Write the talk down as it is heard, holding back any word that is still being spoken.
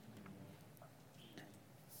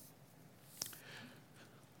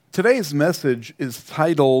Today's message is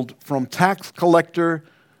titled From Tax Collector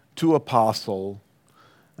to Apostle.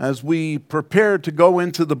 As we prepare to go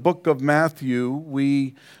into the book of Matthew,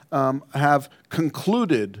 we have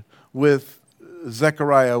concluded with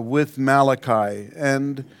Zechariah, with Malachi,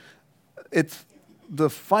 and it's the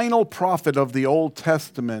final prophet of the Old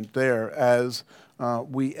Testament there as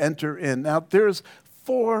we enter in. Now, there's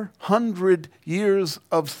 400 years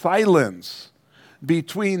of silence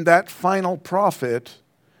between that final prophet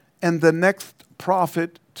and the next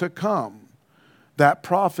prophet to come, that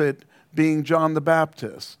prophet being John the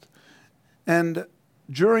Baptist. And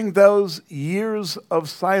during those years of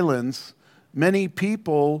silence, many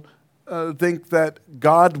people think that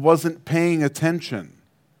God wasn't paying attention,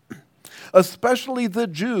 especially the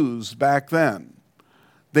Jews back then.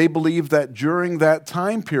 They believed that during that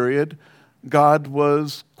time period, God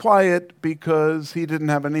was quiet because he didn't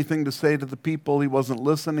have anything to say to the people, he wasn't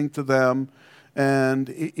listening to them, and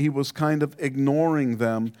he was kind of ignoring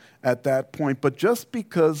them at that point. But just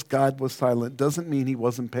because God was silent doesn't mean he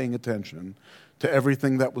wasn't paying attention to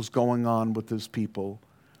everything that was going on with his people.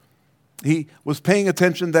 He was paying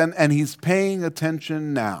attention then, and he's paying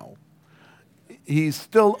attention now. He's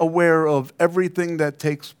still aware of everything that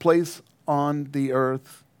takes place on the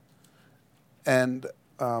earth, and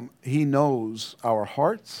he knows our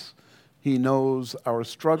hearts, he knows our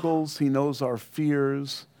struggles, he knows our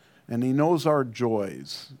fears, and he knows our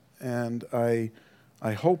joys. And I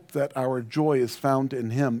hope that our joy is found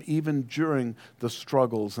in him, even during the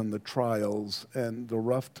struggles and the trials and the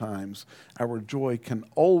rough times. Our joy can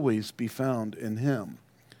always be found in him.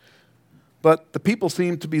 But the people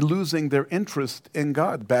seem to be losing their interest in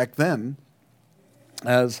God back then.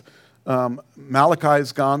 As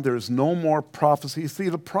Malachi's gone, there's no more prophecy. See,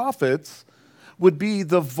 the prophets would be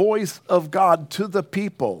the voice of God to the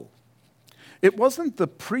people. It wasn't the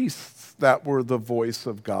priests that were the voice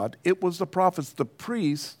of God. It was the prophets. The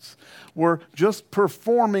priests were just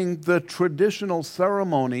performing the traditional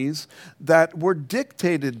ceremonies that were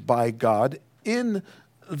dictated by God in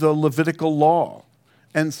the Levitical law.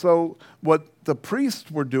 And so what the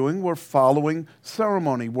priests were doing were following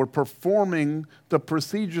ceremony, were performing the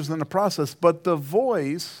procedures and the process. But the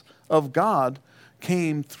voice of God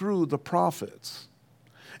came through the prophets.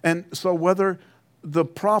 And so whether the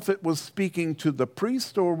prophet was speaking to the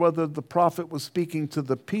priest or whether the prophet was speaking to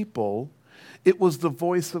the people, it was the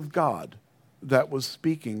voice of God that was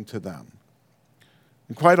speaking to them.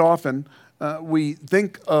 And quite often, we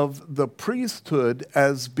think of the priesthood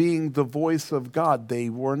as being the voice of God. They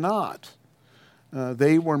were not.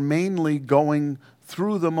 They were mainly going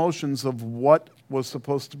through the motions of what was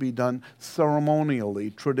supposed to be done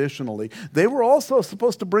ceremonially, traditionally. They were also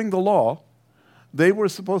supposed to bring the law. They were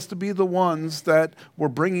supposed to be the ones that were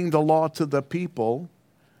bringing the law to the people.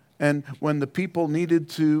 And when the people needed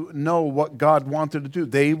to know what God wanted to do,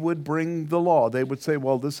 they would bring the law. They would say,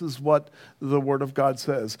 well, this is what the Word of God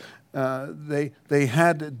says. They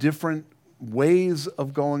had different ways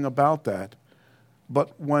of going about that.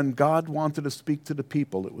 But when God wanted to speak to the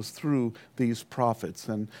people, it was through these prophets.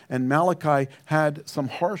 And Malachi had some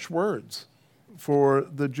harsh words for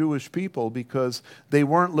the Jewish people because they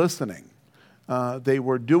weren't listening. They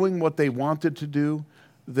were doing what they wanted to do.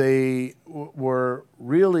 They were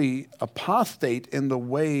really apostate in the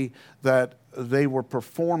way that they were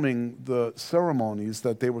performing the ceremonies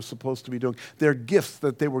that they were supposed to be doing. Their gifts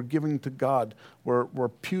that they were giving to God were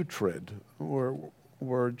putrid,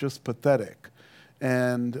 were just pathetic.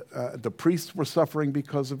 And the priests were suffering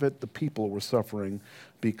because of it. The people were suffering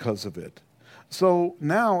because of it. So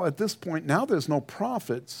now, at this point, now there's no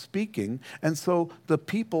prophet speaking, and so the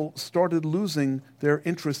people started losing their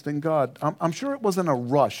interest in God. I'm sure it wasn't a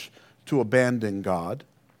rush to abandon God.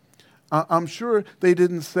 I'm sure they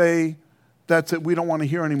didn't say, that's it, we don't want to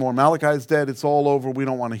hear anymore. Malachi's dead, it's all over, we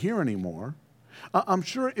don't want to hear anymore. I'm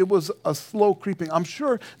sure it was a slow creeping. I'm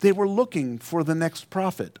sure they were looking for the next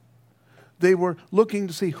prophet. They were looking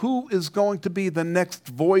to see who is going to be the next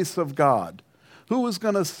voice of God. Who is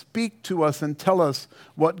going to speak to us and tell us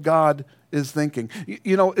what God is thinking?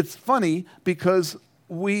 You know, it's funny because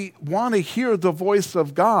we want to hear the voice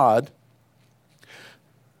of God,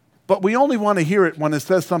 but we only want to hear it when it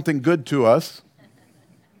says something good to us.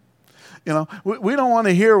 You know, we don't want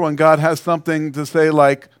to hear when God has something to say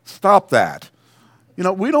like, stop that. You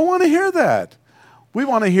know, we don't want to hear that. We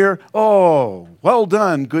want to hear, oh, well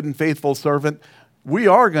done, good and faithful servant. We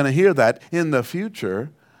are going to hear that in the future,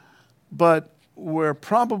 but we're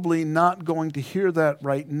probably not going to hear that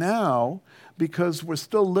right now because we're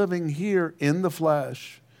still living here in the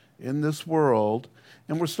flesh, in this world,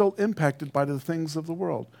 and we're still impacted by the things of the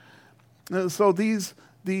world. So these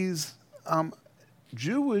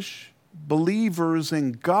Jewish believers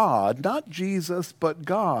in God, not Jesus, but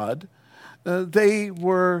God, they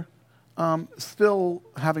were still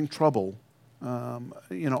having trouble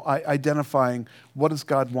identifying, what does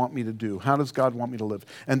God want me to do? How does God want me to live?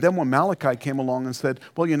 And then when Malachi came along and said,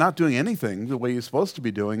 well, you're not doing anything the way you're supposed to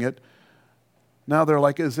be doing it, now they're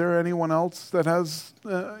like, is there anyone else that has,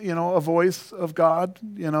 a voice of God?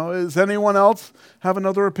 Does anyone else have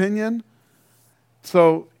another opinion?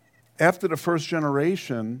 So after the first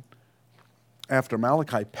generation, after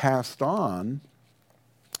Malachi passed on,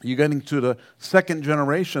 you're getting to the second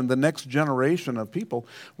generation, the next generation of people.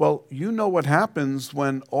 Well, you know what happens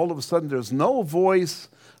when all of a sudden there's no voice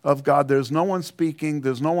of God, there's no one speaking,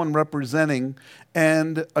 there's no one representing,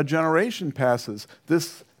 and a generation passes.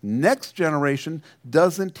 This next generation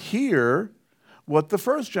doesn't hear what the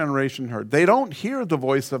first generation heard. They don't hear the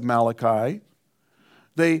voice of Malachi.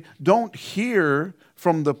 They don't hear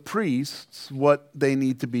from the priests what they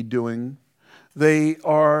need to be doing. They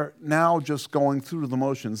are now just going through the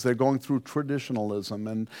motions. They're going through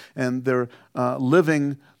traditionalism, and they're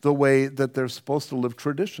living the way that they're supposed to live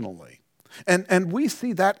traditionally. And we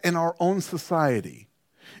see that in our own society.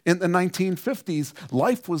 In the 1950s,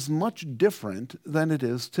 life was much different than it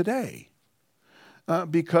is today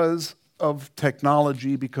because of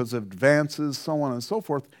technology, because of advances, so on and so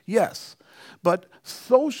forth. Yes, but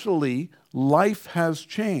socially, life has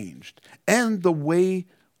changed, and the way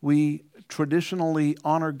we traditionally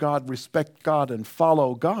honor God, respect God, and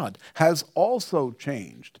follow God has also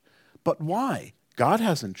changed. But why? God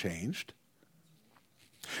hasn't changed.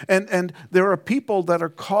 And there are people that are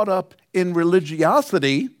caught up in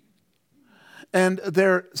religiosity, and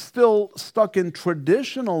they're still stuck in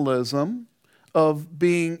traditionalism of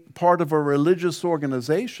being part of a religious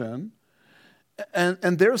organization, and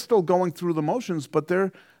they're still going through the motions, but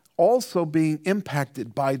they're also being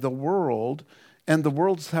impacted by the world, and the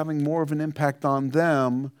world's having more of an impact on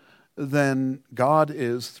them than God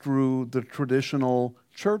is through the traditional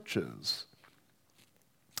churches.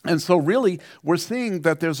 And so really, we're seeing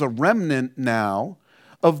that there's a remnant now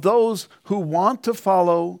of those who want to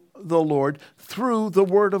follow the Lord through the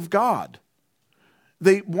Word of God.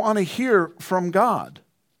 They want to hear from God.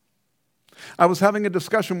 I was having a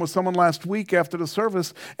discussion with someone last week after the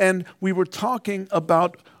service, and we were talking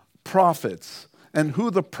about prophets and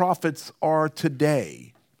who the prophets are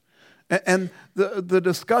today. And the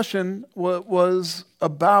discussion was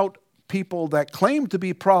about people that claim to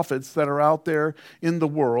be prophets that are out there in the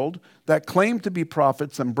world, that claim to be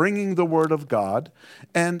prophets and bringing the Word of God.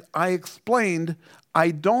 And I explained,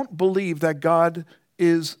 I don't believe that God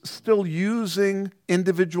is still using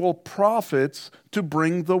individual prophets to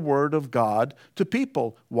bring the Word of God to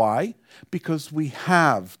people. Why? Because we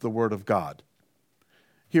have the Word of God.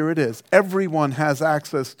 Here it is. Everyone has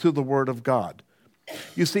access to the Word of God.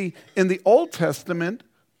 You see, in the Old Testament,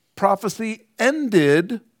 prophecy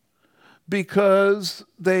ended because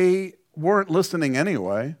they weren't listening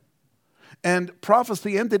anyway. And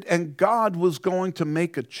prophecy ended, and God was going to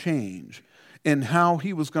make a change in how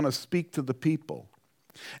he was going to speak to the people.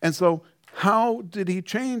 And so, how did he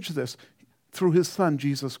change this? Through his Son,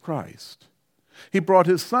 Jesus Christ. He brought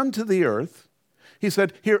his Son to the earth. He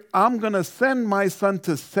said, here, I'm going to send my Son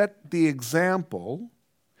to set the example,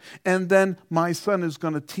 and then my Son is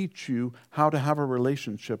going to teach you how to have a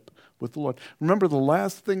relationship with the Lord. Remember the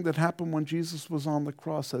last thing that happened when Jesus was on the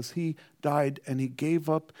cross, as he died and he gave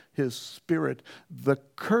up his spirit, the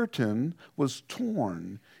curtain was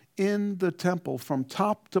torn in the temple from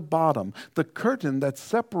top to bottom, the curtain that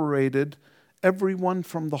separated everyone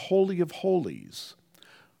from the Holy of Holies.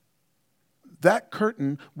 That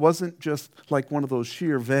curtain wasn't just like one of those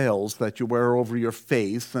sheer veils that you wear over your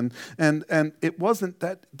face, and it wasn't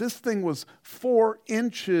that. This thing was 4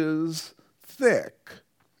 inches thick.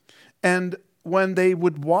 And when they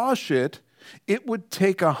would wash it, it would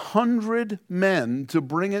take 100 men to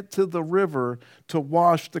bring it to the river to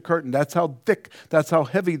wash the curtain. That's how thick, that's how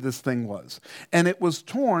heavy this thing was. And it was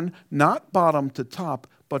torn not bottom to top,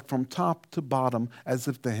 but from top to bottom, as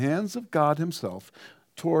if the hands of God himself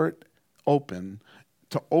tore it open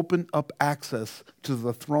to open up access to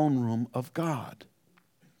the throne room of God.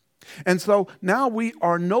 And so now we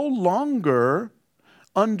are no longer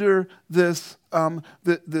under this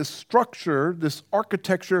this structure, this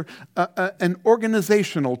architecture, an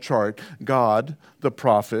organizational chart. God, the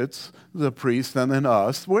prophets, the priests, and then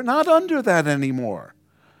us. We're not under that anymore.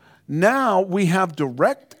 Now we have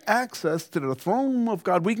direct access to the throne room of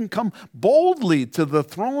God. We can come boldly to the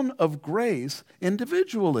throne of grace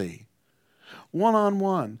individually,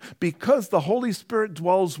 one-on-one. Because the Holy Spirit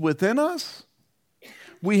dwells within us,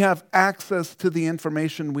 we have access to the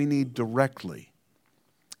information we need directly.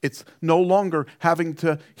 It's no longer having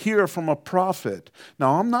to hear from a prophet.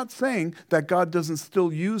 Now, I'm not saying that God doesn't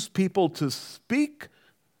still use people to speak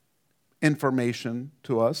information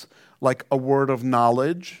to us, like a word of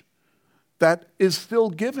knowledge. That is still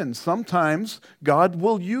given. Sometimes God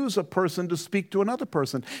will use a person to speak to another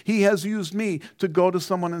person. He has used me to go to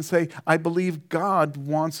someone and say, I believe God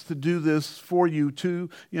wants to do this for you too,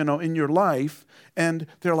 in your life. And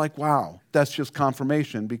they're like, wow, that's just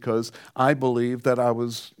confirmation, because I believe that I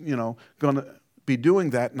was, going to be doing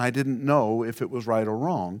that, and I didn't know if it was right or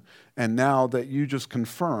wrong. And now that you just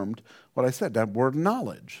confirmed what I said, that word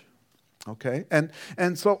knowledge. Okay, and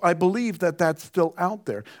so I believe that that's still out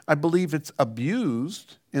there. I believe it's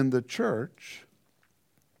abused in the church,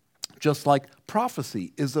 just like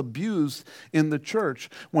prophecy is abused in the church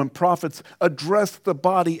when prophets address the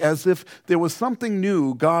body as if there was something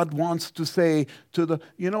new God wants to say to the,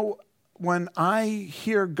 when I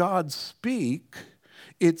hear God speak,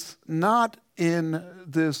 it's not in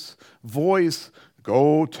this voice,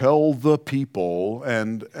 go tell the people,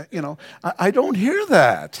 and, I don't hear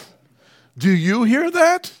that. Do you hear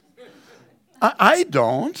that? I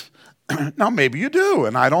don't. Now, maybe you do,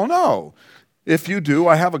 and I don't know. If you do,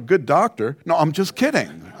 I have a good doctor. No, I'm just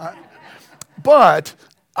kidding. But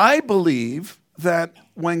I believe that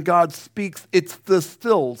when God speaks, it's the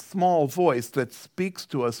still, small voice that speaks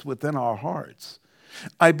to us within our hearts.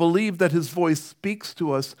 I believe that his voice speaks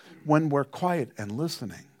to us when we're quiet and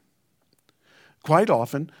listening. Quite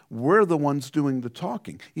often, we're the ones doing the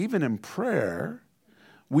talking. Even in prayer,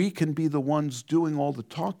 we can be the ones doing all the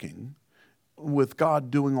talking, with God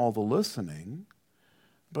doing all the listening,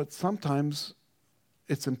 but sometimes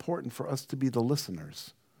it's important for us to be the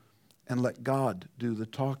listeners and let God do the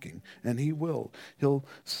talking, and he will. He'll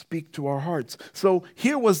speak to our hearts. So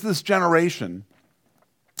here was this generation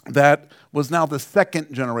that was now the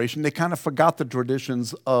second generation. They kind of forgot the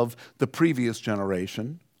traditions of the previous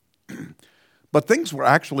generation, but things were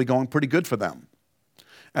actually going pretty good for them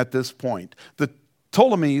at this point. The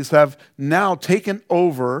Ptolemies have now taken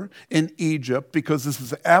over in Egypt, because this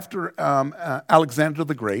is after Alexander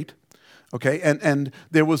the Great, okay? And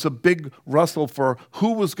there was a big rustle for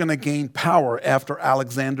who was going to gain power after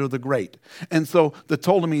Alexander the Great. And so the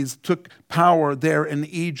Ptolemies took power there in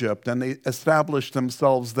Egypt, and they established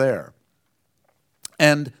themselves there.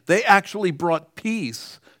 And they actually brought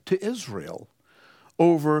peace to Israel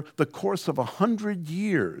over the course of 100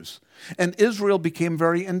 years. And Israel became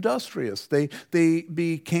very industrious. They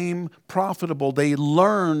became profitable. They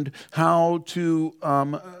learned how to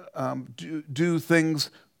do things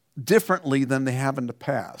differently than they have in the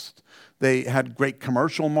past. They had great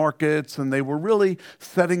commercial markets, and they were really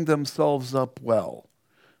setting themselves up well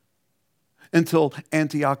until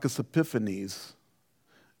Antiochus Epiphanes.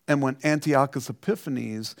 And when Antiochus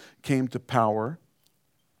Epiphanes came to power,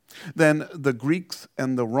 then the Greeks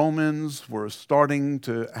and the Romans were starting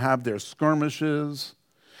to have their skirmishes,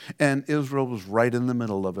 and Israel was right in the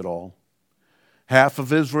middle of it all. Half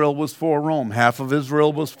of Israel was for Rome, half of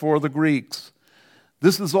Israel was for the Greeks.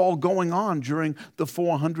 This is all going on during the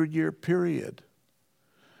 400-year period.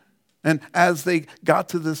 And as they got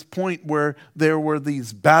to this point where there were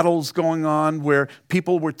these battles going on, where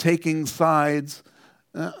people were taking sides,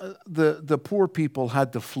 the poor people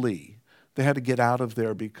had to flee. They had to get out of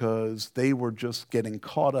there because they were just getting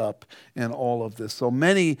caught up in all of this. So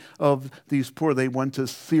many of these poor, they went to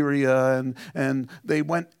Syria, and they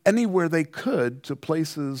went anywhere they could to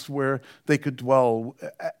places where they could dwell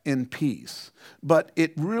in peace. But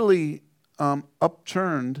it really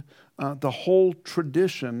upturned the whole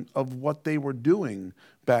tradition of what they were doing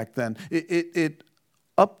back then. It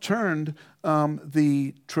upturned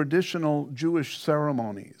the traditional Jewish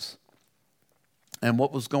ceremonies and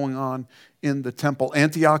what was going on in the temple.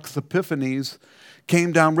 Antiochus Epiphanes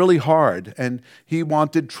came down really hard, and he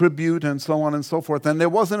wanted tribute and so on and so forth, and there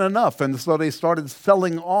wasn't enough, and so they started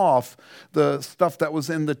selling off the stuff that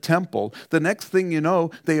was in the temple. The next thing you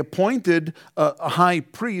know, they appointed a high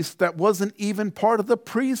priest that wasn't even part of the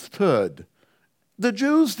priesthood. The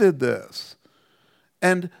Jews did this,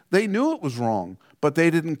 and they knew it was wrong, but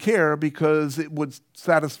they didn't care because it would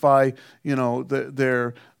satisfy,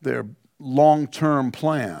 their long-term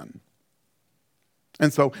plan.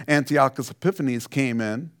 And so Antiochus Epiphanes came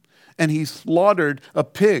in, and he slaughtered a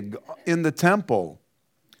pig in the temple.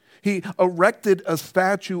 He erected a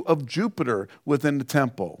statue of Jupiter within the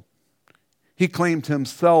temple. He claimed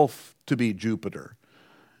himself to be Jupiter.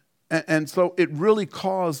 And so it really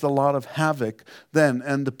caused a lot of havoc then,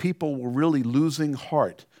 and the people were really losing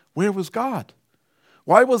heart. Where was God?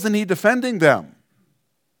 Why wasn't he defending them?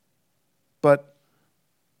 But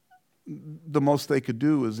the most they could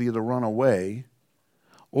do is either run away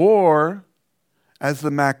Or, as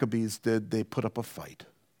the Maccabees did, they put up a fight.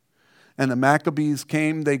 And the Maccabees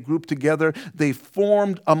came, they grouped together, they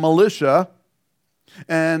formed a militia,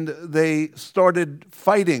 and they started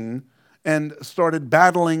fighting and started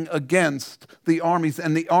battling against the armies.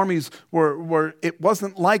 And the armies were it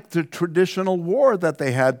wasn't like the traditional war that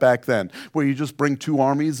they had back then, where you just bring two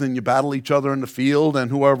armies and you battle each other in the field,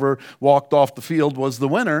 and whoever walked off the field was the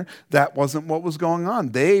winner. That wasn't what was going on.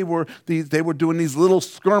 They were doing these little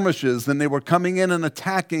skirmishes, and they were coming in and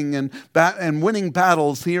attacking and winning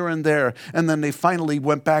battles here and there. And then they finally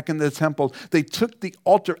went back into the temple. They took the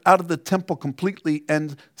altar out of the temple completely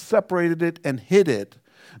and separated it and hid it,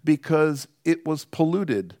 because it was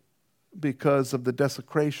polluted because of the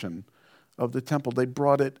desecration of the temple. They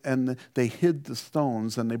brought it and they hid the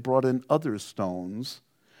stones, and they brought in other stones.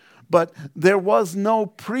 But there was no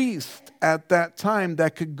priest at that time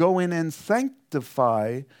that could go in and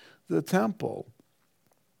sanctify the temple.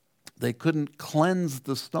 They couldn't cleanse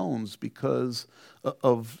the stones because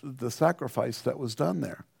of the sacrifice that was done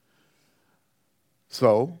there.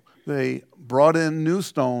 So they brought in new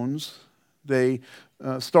stones. They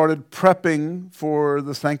started prepping for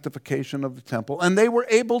the sanctification of the temple, and they were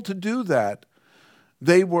able to do that.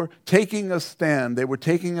 They were taking a stand. They were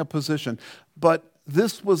taking a position. But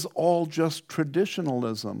this was all just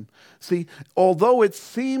traditionalism. See, although it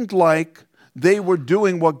seemed like they were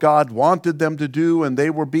doing what God wanted them to do and they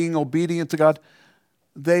were being obedient to God,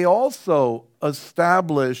 they also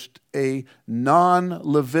established a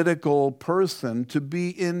non-Levitical person to be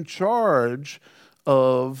in charge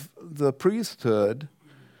of the priesthood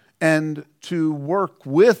and to work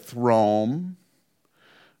with Rome,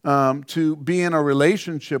 to be in a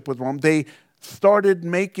relationship with Rome. They started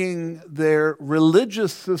making their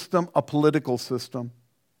religious system a political system.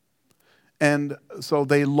 And so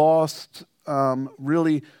they lost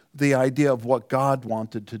really the idea of what God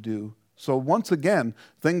wanted to do. So once again,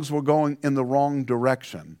 things were going in the wrong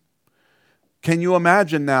direction. Can you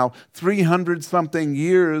imagine now, 300-something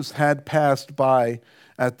years had passed by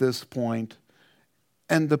at this point,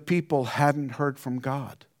 and the people hadn't heard from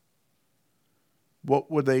God?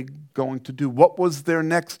 What were they going to do? What was their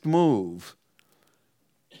next move?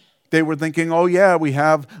 They were thinking, oh yeah, we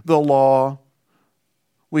have the law.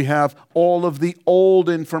 We have all of the old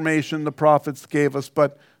information the prophets gave us,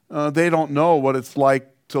 but they don't know what it's like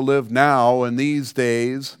to live now in these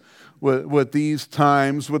days. With these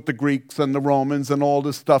times, with the Greeks and the Romans and all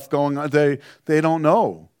this stuff going on. They don't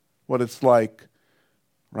know what it's like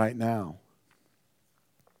right now.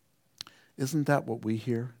 Isn't that what we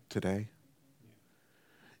hear today?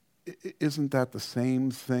 Isn't that the same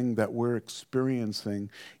thing that we're experiencing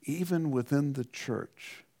even within the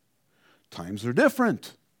church? Times are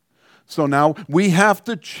different. So now we have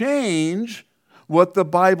to change what the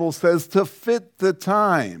Bible says to fit the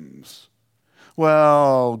times.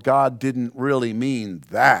 Well, God didn't really mean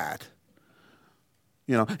that.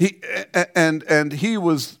 You know, he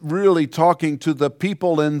was really talking to the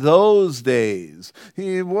people in those days.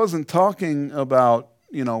 He wasn't talking about,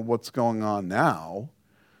 what's going on now.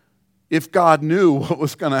 If God knew what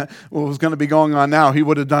was going to be going on now, he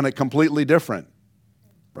would have done it completely different.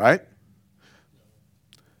 Right?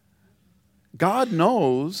 God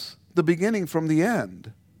knows the beginning from the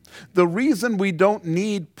end. The reason we don't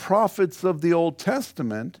need prophets of the Old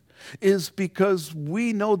Testament is because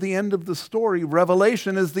we know the end of the story.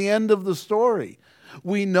 Revelation is the end of the story.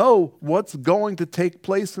 We know what's going to take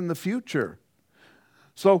place in the future.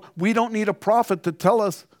 So we don't need a prophet to tell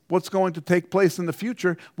us what's going to take place in the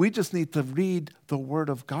future. We just need to read the Word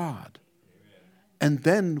of God. And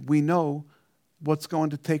then we know what's going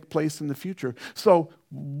to take place in the future. So,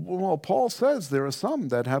 Paul says there are some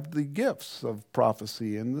that have the gifts of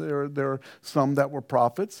prophecy, and there are some that were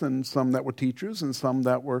prophets, and some that were teachers, and some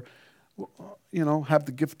that were, have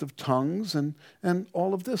the gift of tongues, and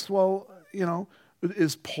all of this. Well,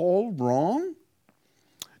 is Paul wrong?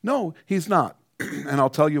 No, he's not, and I'll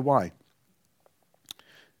tell you why.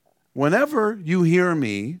 Whenever you hear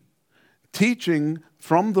me teaching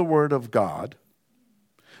from the Word of God,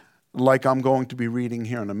 like I'm going to be reading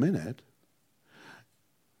here in a minute,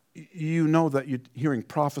 you know that you're hearing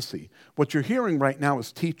prophecy. What you're hearing right now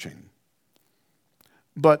is teaching.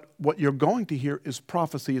 But what you're going to hear is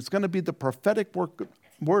prophecy. It's going to be the prophetic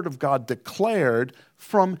word of God declared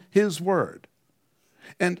from His Word.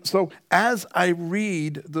 And so as I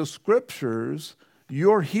read the Scriptures,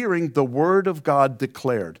 you're hearing the Word of God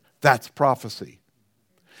declared. That's prophecy.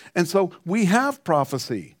 And so we have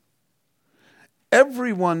prophecy.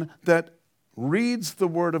 Everyone that reads the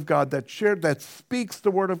Word of God, that speaks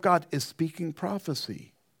the Word of God, is speaking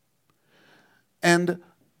prophecy. And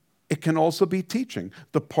It can also be teaching.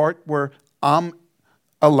 The part where I'm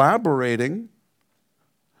elaborating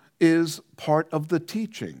is part of the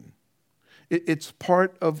teaching. It's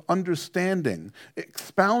part of understanding,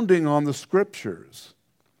 expounding on the Scriptures.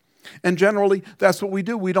 And generally, that's what we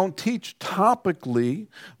do. We don't teach topically.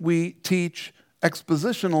 We teach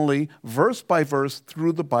expositionally, verse by verse,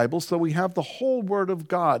 through the Bible, so we have the whole Word of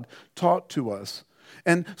God taught to us.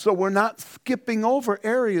 And so we're not skipping over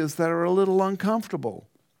areas that are a little uncomfortable,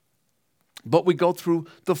 but we go through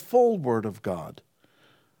the full Word of God.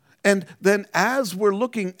 And then as we're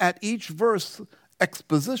looking at each verse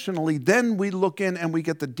expositionally, then we look in and we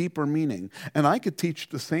get the deeper meaning. And I could teach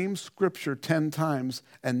the same Scripture 10 times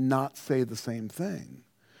and not say the same thing,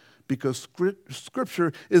 because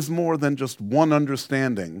Scripture is more than just one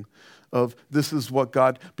understanding of this is what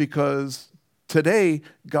God, because today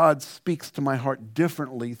God speaks to my heart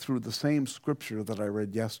differently through the same Scripture that I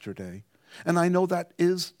read yesterday. And I know that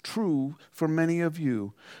is true for many of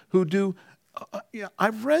you who do.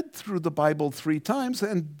 I've read through the Bible 3 times,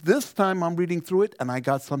 and this time I'm reading through it, and I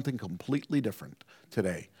got something completely different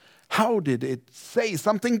today. How did it say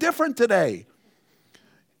something different today?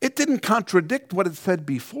 It didn't contradict what it said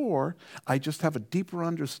before. I just have a deeper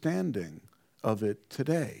understanding of it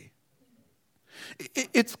today.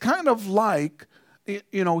 It's kind of like,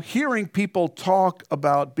 hearing people talk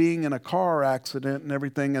about being in a car accident and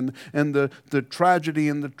everything, and the tragedy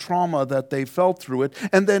and the trauma that they felt through it,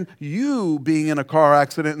 and then you being in a car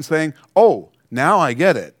accident and saying, oh, now I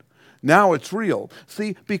get it. Now it's real.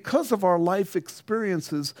 See, because of our life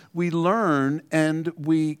experiences, we learn and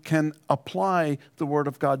we can apply the Word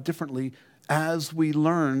of God differently as we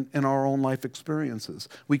learn in our own life experiences.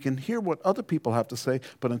 We can hear what other people have to say,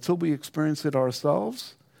 but until we experience it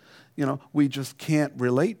ourselves, we just can't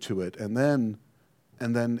relate to it. And then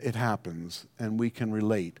it happens, and we can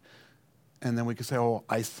relate. And then we can say, oh,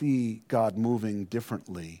 I see God moving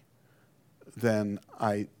differently than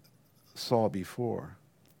I saw before.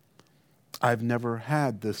 I've never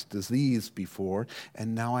had this disease before,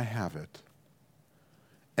 and now I have it.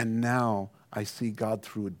 And now I see God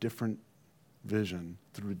through a different vision,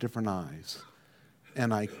 through different eyes.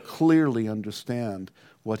 And I clearly understand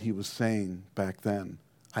what he was saying back then.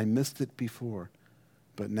 I missed it before,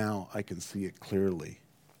 but now I can see it clearly.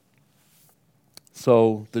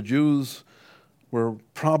 So the Jews were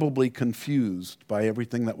probably confused by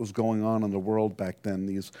everything that was going on in the world back then,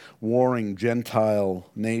 these warring Gentile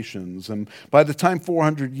nations. And by the time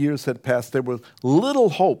 400 years had passed, there was little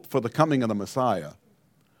hope for the coming of the Messiah.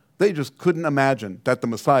 They just couldn't imagine that the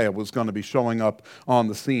Messiah was going to be showing up on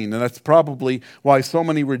the scene. And that's probably why so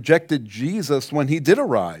many rejected Jesus when he did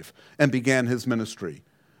arrive and began his ministry,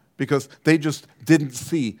 because they just didn't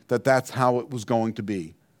see that that's how it was going to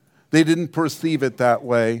be. They didn't perceive it that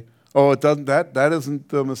way. Oh, it doesn't. That isn't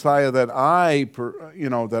the Messiah that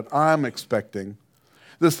I'm expecting.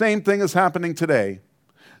 The same thing is happening today.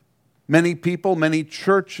 Many people, many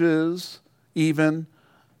churches, even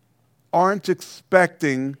aren't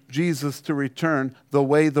expecting Jesus to return the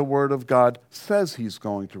way the Word of God says he's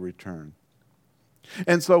going to return.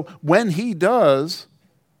 And so when he does,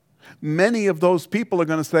 many of those people are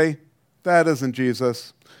going to say, that isn't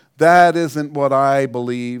Jesus. That isn't what I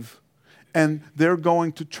believe. And they're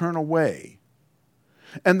going to turn away.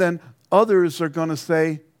 And then others are going to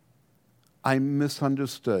say, I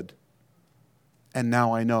misunderstood. And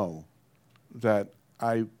now I know that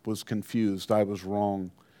I was confused, I was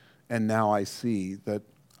wrong. And now I see that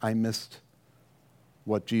I missed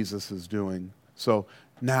what Jesus is doing. So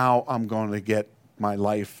now I'm going to get my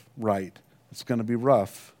life right. It's going to be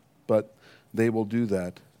rough, but they will do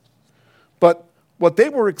that. But what they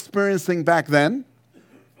were experiencing back then,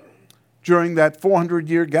 during that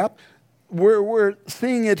 400-year gap, we're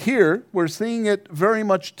seeing it here. We're seeing it very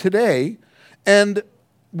much today. And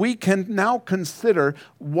we can now consider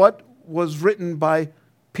what was written by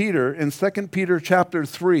Peter in 2 Peter chapter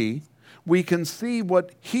 3. We can see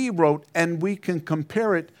what he wrote, and we can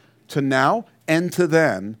compare it to now and to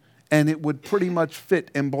then, and it would pretty much fit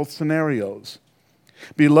in both scenarios.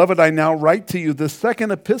 Beloved, I now write to you the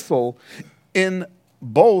second epistle, in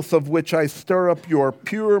both of which I stir up your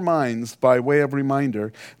pure minds by way of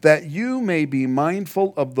reminder, that you may be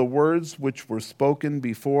mindful of the words which were spoken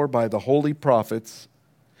before by the holy prophets,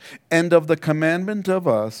 and of the commandment of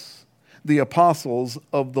us, the apostles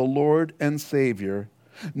of the Lord and Savior,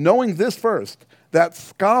 knowing this first, that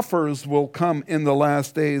scoffers will come in the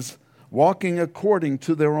last days, walking according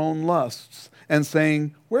to their own lusts, and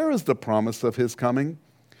saying, where is the promise of his coming?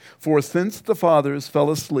 For since the fathers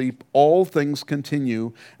fell asleep, all things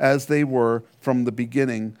continue as they were from the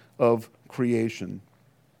beginning of creation.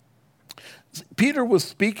 Peter was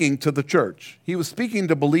speaking to the church. He was speaking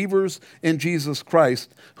to believers in Jesus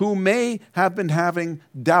Christ who may have been having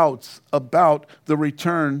doubts about the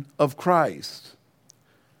return of Christ.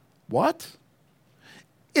 What?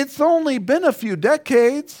 It's only been a few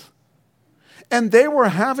decades, and they were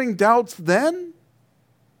having doubts then?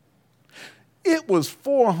 It was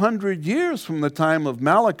 400 years from the time of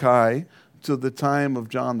Malachi to the time of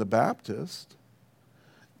John the Baptist.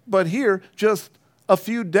 But here, just a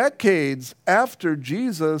few decades after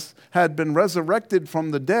Jesus had been resurrected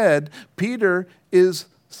from the dead, Peter is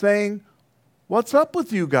saying, "What's up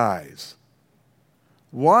with you guys?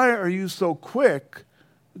 Why are you so quick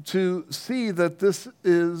to see that this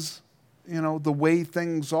is, the way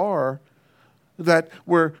things are, that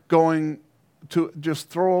we're going to just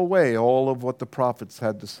throw away all of what the prophets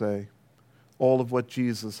had to say, all of what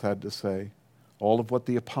Jesus had to say, all of what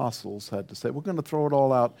the apostles had to say. We're going to throw it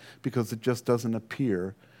all out because it just doesn't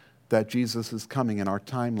appear that Jesus is coming in our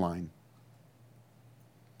timeline."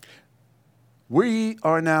 We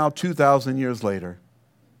are now 2,000 years later.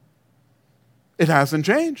 It hasn't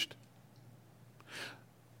changed.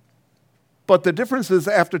 But the difference is,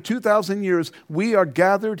 after 2,000 years, we are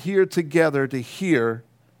gathered here together to hear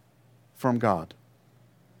from God.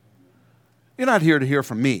 You're not here to hear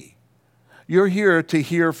from me. You're here to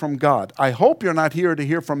hear from God. I hope you're not here to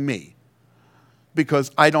hear from me,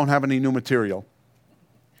 because I don't have any new material.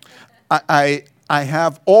 I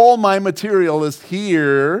have all my material is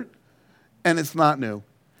here, and it's not new.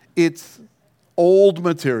 It's old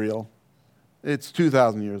material. It's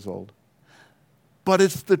 2,000 years old. But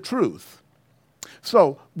it's the truth.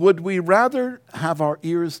 So, would we rather have our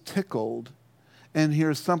ears tickled and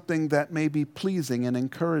hear something that may be pleasing and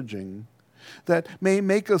encouraging, that may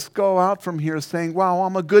make us go out from here saying, "Wow,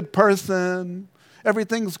 I'm a good person.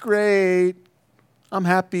 Everything's great. I'm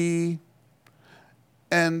happy,"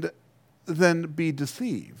 and then be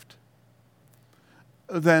deceived,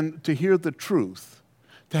 than to hear the truth,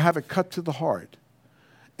 to have it cut to the heart,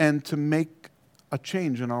 and to make a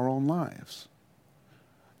change in our own lives,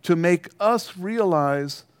 to make us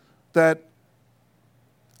realize that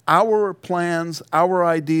our plans, our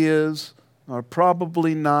ideas are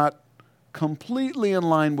probably not completely in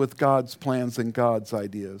line with God's plans and God's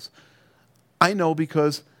ideas. I know,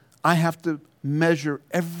 because I have to measure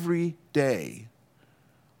every day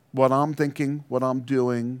what I'm thinking, what I'm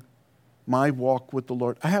doing, my walk with the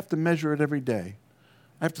Lord. I have to measure it every day.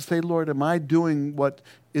 I have to say, "Lord, am I doing what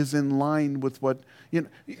is in line with what..."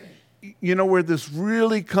 You know where this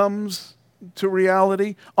really comes to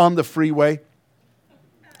reality? On the freeway.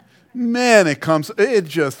 Man, it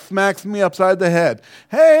just smacks me upside the head.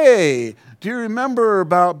 Hey, do you remember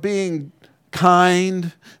about being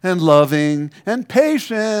kind and loving and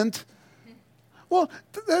patient? Well,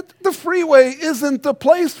 the freeway isn't the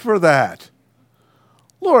place for that.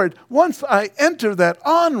 Lord, once I enter that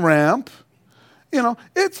on-ramp,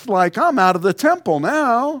 it's like I'm out of the temple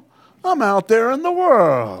now. I'm out there in the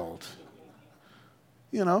world.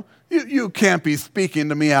 You can't be speaking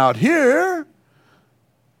to me out here.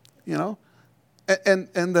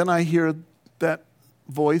 And then I hear that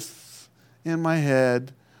voice in my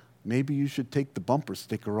head, "Maybe you should take the bumper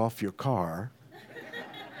sticker off your car."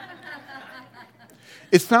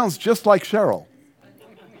 It sounds just like Cheryl.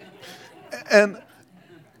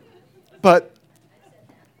 But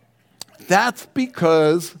that's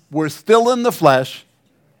because we're still in the flesh.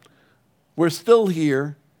 We're still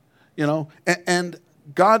here, and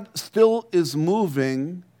God still is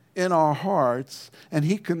moving in our hearts, and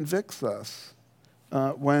He convicts us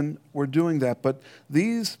when we're doing that. But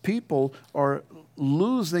these people are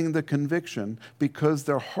losing the conviction because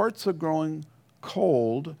their hearts are growing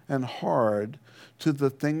cold and hard to the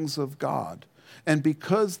things of God. And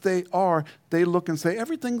because they look and say,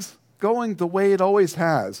 "Everything's going the way it always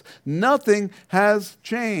has. Nothing has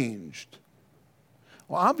changed."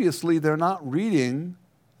 Well, obviously, they're not reading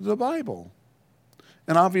the Bible.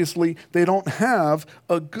 And obviously, they don't have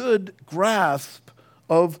a good grasp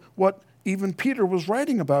of what even Peter was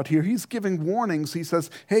writing about here. He's giving warnings. He says,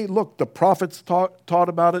 "Hey, look, the prophets taught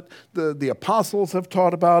about it. The apostles have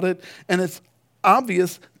taught about it." And it's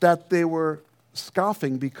obvious that they were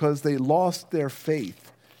scoffing because they lost their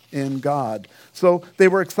faith in God. So they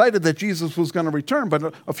were excited that Jesus was going to return,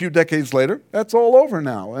 but a few decades later, that's all over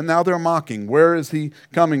now. And now they're mocking. Where is He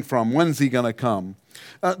coming from? When's He going to come?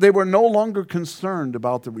 They were no longer concerned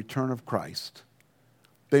about the return of Christ.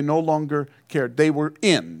 They no longer cared. They were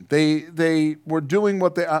in. They were doing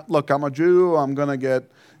what they... Look, I'm a Jew. I'm going to get...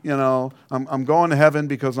 I'm going to heaven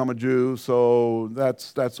because I'm a Jew, so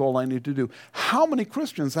that's all I need to do. How many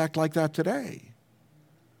Christians act like that today?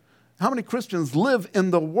 How many Christians live in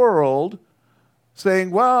the world saying,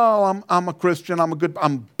 well, I'm a Christian,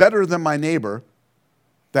 I'm better than my neighbor,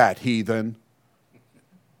 that heathen.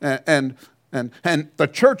 And the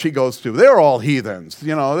church he goes to, they're all heathens.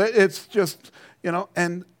 It's just,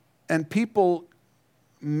 and people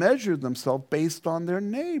measure themselves based on their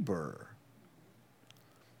neighbor.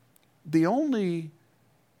 The only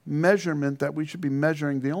measurement that we should be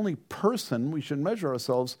measuring, the only person we should measure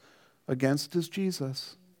ourselves against is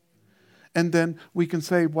Jesus. And then we can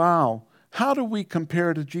say, wow, how do we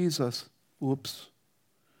compare to Jesus? Oops.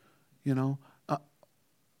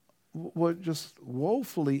 We're just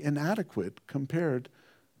woefully inadequate compared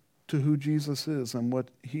to who Jesus is and what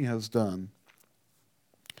he has done.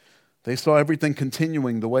 They saw everything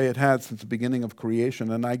continuing the way it had since the beginning of creation.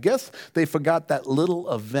 And I guess they forgot that little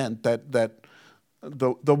event, the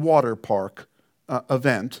water park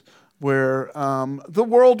event, where the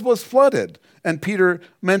world was flooded. And Peter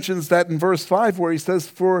mentions that in verse 5 where he says,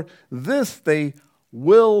 for this they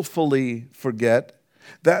willfully forget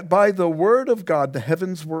that by the word of God the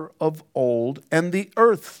heavens were of old, and the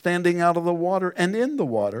earth standing out of the water and in the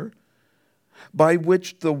water, by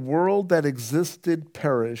which the world that existed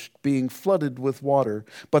perished, being flooded with water.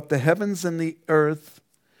 But the heavens and the earth,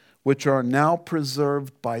 which are now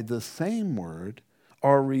preserved by the same word,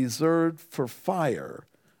 are reserved for fire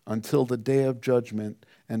until the day of judgment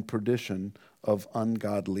and perdition of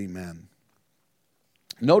ungodly men.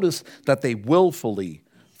 Notice that they willfully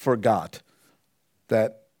forgot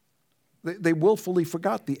that they willfully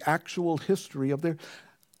forgot the actual history of their...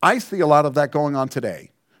 I see a lot of that going on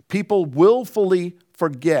today. People willfully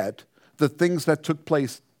forget the things that took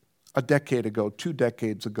place a decade ago, 2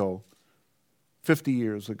 decades ago, 50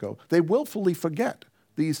 years ago. They willfully forget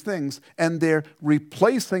these things, and they're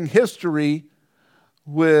replacing history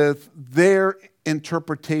with their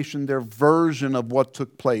interpretation, their version of what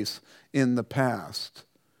took place in the past.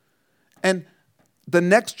 And the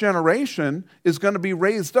next generation is going to be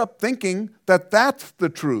raised up thinking that that's the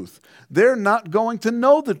truth. They're not going to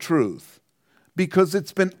know the truth because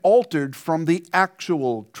it's been altered from the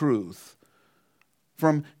actual truth,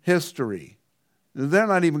 from history. They're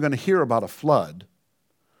not even going to hear about a flood.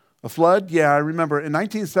 A flood? Yeah, I remember in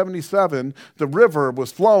 1977, the river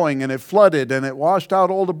was flowing and it flooded and it washed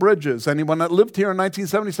out all the bridges. Anyone that lived here in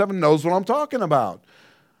 1977 knows what I'm talking about.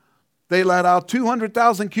 They let out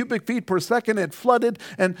 200,000 cubic feet per second. It flooded,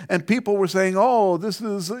 and people were saying, oh, this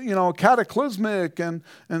is, cataclysmic, and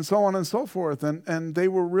so on and so forth. And they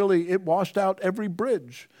were really, it washed out every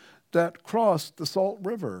bridge that crossed the Salt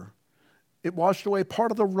River. It washed away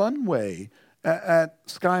part of the runway at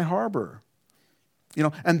Sky Harbor.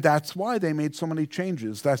 And that's why they made so many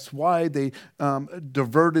changes. That's why they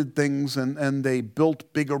diverted things and they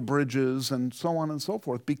built bigger bridges and so on and so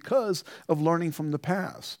forth, because of learning from the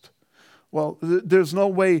past. Well, there's no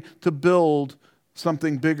way to build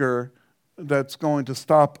something bigger that's going to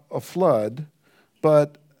stop a flood,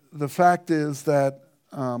 but the fact is that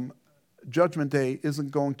Judgment Day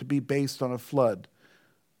isn't going to be based on a flood.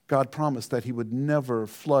 God promised that he would never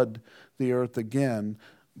flood the earth again,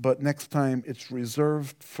 but next time it's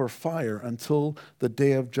reserved for fire until the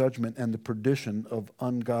day of judgment and the perdition of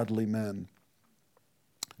ungodly men,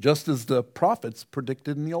 just as the prophets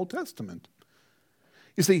predicted in the Old Testament.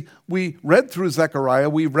 You see, we read through Zechariah,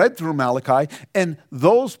 we read through Malachi, and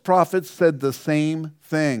those prophets said the same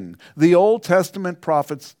thing. The Old Testament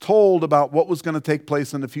prophets told about what was going to take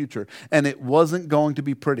place in the future, and it wasn't going to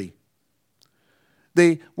be pretty.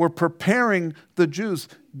 They were preparing the Jews,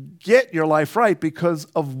 get your life right because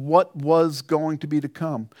of what was going to be to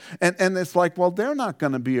come. And it's like, well, they're not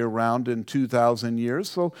going to be around in 2,000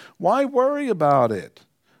 years, so why worry about it?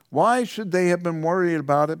 Why should they have been worried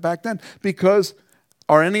about it back then? Because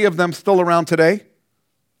are any of them still around today?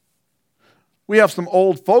 We have some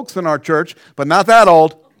old folks in our church, but not that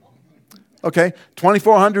old. Okay,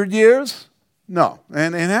 2,400 years? No,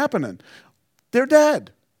 and it ain't happening. They're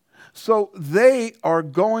dead. So they are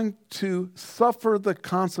going to suffer the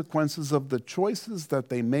consequences of the choices that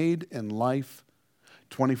they made in life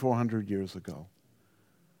 2,400 years ago.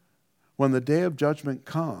 When the day of judgment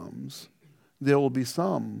comes, there will be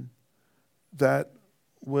some that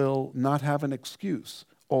will not have an excuse,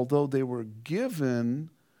 although they were given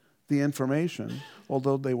the information,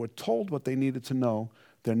 although they were told what they needed to know,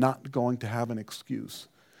 they're not going to have an excuse.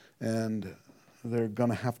 And they're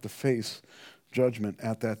going to have to face judgment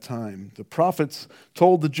at that time. The prophets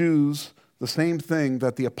told the Jews the same thing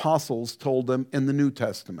that the apostles told them in the New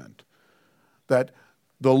Testament, that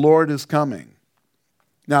the Lord is coming.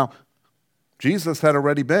 Now, Jesus had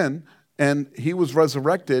already been, and he was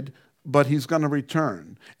resurrected but he's going to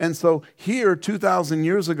return. And so here, 2,000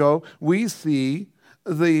 years ago, we see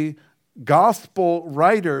the gospel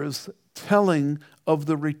writers telling of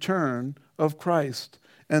the return of Christ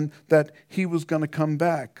and that he was going to come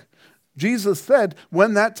back. Jesus said,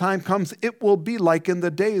 when that time comes, it will be like in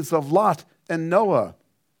the days of Lot and Noah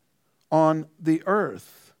on the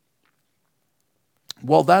earth.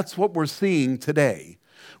 Well, that's what we're seeing today.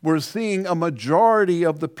 We're seeing a majority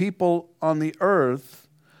of the people on the earth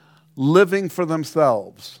living for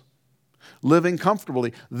themselves, living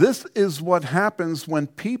comfortably. This is what happens when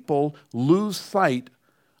people lose sight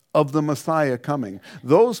of the Messiah coming.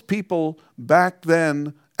 Those people back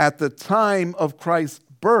then, at the time of Christ's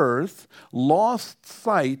birth, lost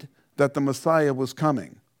sight that the Messiah was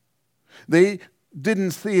coming. They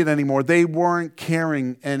didn't see it anymore. They weren't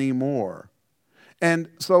caring anymore. And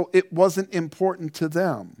so it wasn't important to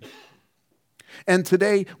them. And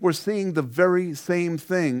today we're seeing the very same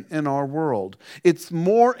thing in our world. It's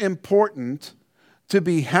more important to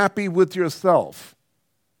be happy with yourself.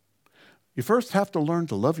 You first have to learn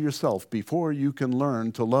to love yourself before you can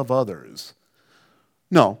learn to love others.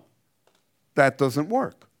 No, that doesn't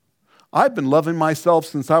work. I've been loving myself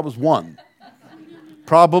since I was 1,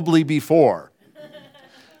 probably before.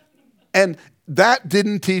 And that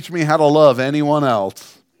didn't teach me how to love anyone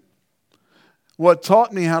else. What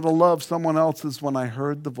taught me how to love someone else is when I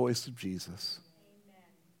heard the voice of Jesus.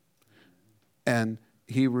 And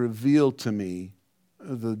he revealed to me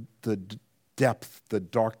the depth, the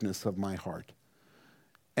darkness of my heart.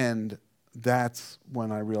 And that's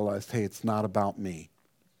when I realized, hey, it's not about me.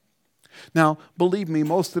 Now, believe me,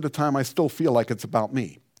 most of the time I still feel like it's about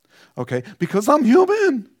me, okay? Because I'm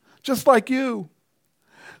human, just like you.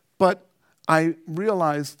 But I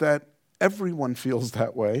realized that everyone feels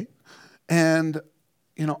that way. And,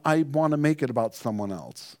 I want to make it about someone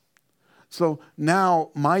else. So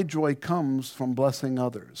now my joy comes from blessing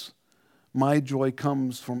others. My joy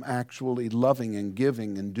comes from actually loving and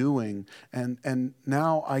giving and doing. And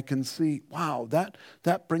now I can see, wow,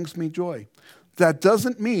 that brings me joy. That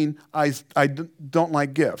doesn't mean I don't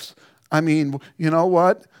like gifts. I mean, you know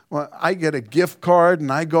what? Well, I get a gift card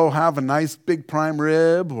and I go have a nice big prime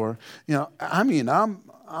rib, or,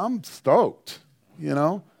 I'm stoked,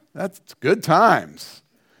 That's good times,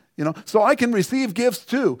 So I can receive gifts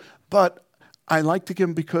too, but I like to give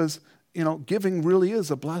them because, giving really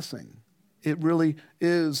is a blessing. It really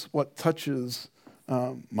is what touches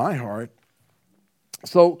my heart.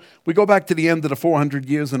 So we go back to the end of the 400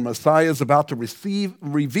 years, and Messiah is about to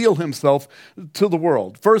reveal himself to the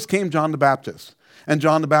world. First came John the Baptist, and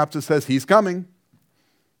John the Baptist says, he's coming.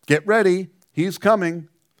 Get ready, he's coming.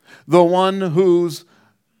 The one whose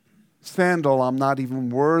sandal I'm not even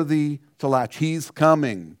worthy to latch, he's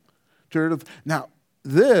coming. Now,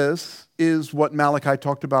 this is what Malachi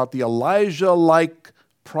talked about, the Elijah-like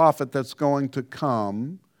prophet that's going to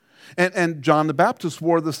come. And John the Baptist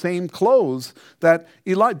wore the same clothes that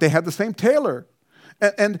Elijah, they had the same tailor.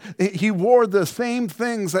 And he wore the same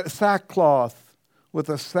things, that sackcloth with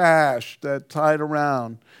a sash that tied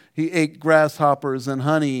around. He ate grasshoppers and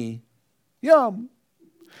honey. Yum.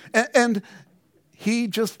 And he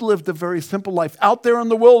just lived a very simple life out there in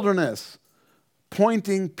the wilderness,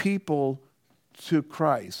 pointing people to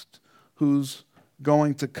Christ, who's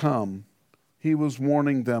going to come. He was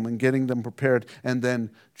warning them and getting them prepared, and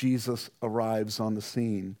then Jesus arrives on the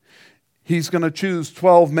scene. He's going to choose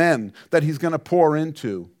 12 men that he's going to pour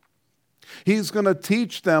into. He's going to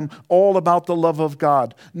teach them all about the love of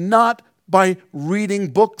God, not by reading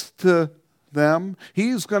books to them.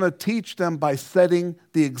 He's going to teach them by setting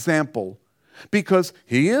the example, because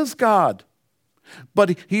he is God.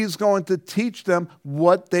 But he's going to teach them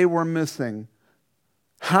what they were missing,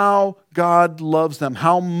 how God loves them,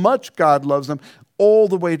 how much God loves them, all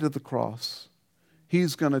the way to the cross.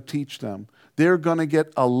 He's going to teach them. They're going to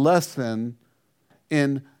get a lesson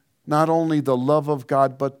in not only the love of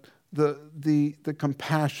God, but the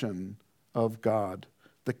compassion of God,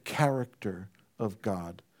 the character of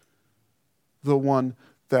God, the one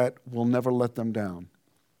that will never let them down.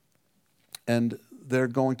 And they're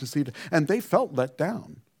going to see it. And they felt let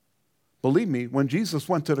down. Believe me, when Jesus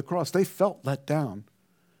went to the cross, they felt let down.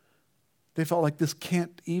 They felt like this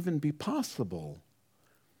can't even be possible.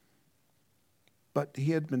 But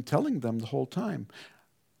he had been telling them the whole time.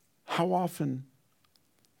 How often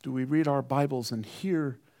do we read our Bibles and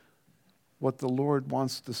hear what the Lord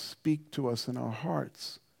wants to speak to us in our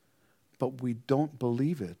hearts, but we don't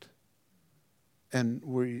believe it? And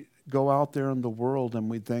we go out there in the world and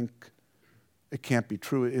we think it can't be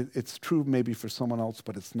true. It's true maybe for someone else,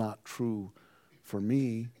 but it's not true for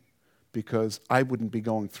me, because I wouldn't be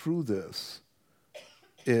going through this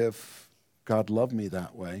if God loved me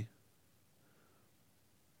that way.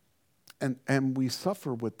 And we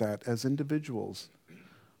suffer with that as individuals.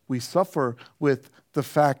 We suffer with the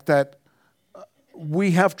fact that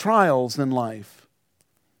we have trials in life.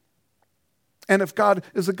 And if God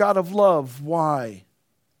is a God of love, why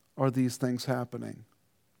are these things happening?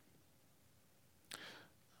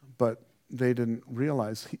 But they didn't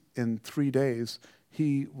realize in 3 days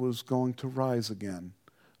he was going to rise again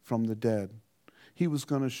from the dead. He was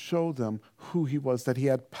going to show them who he was, that he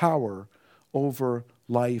had power over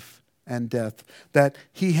life and death, that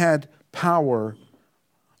he had power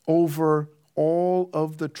over all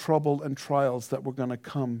of the trouble and trials that were going to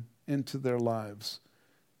come into their lives.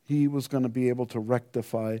 He was going to be able to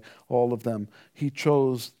rectify all of them. He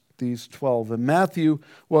chose these 12, and Matthew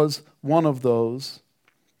was one of those.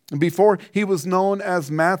 And before he was known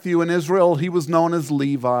as Matthew in Israel, he was known as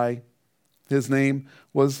Levi. His name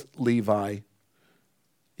was Levi.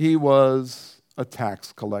 He was a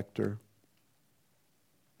tax collector.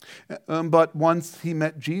 But once he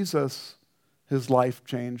met Jesus, his life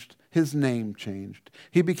changed. His name changed.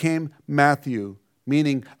 He became Matthew,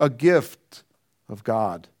 meaning a gift of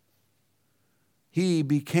God. He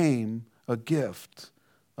became a gift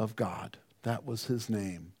of God. That was his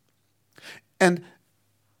name. And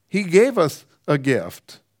he gave us a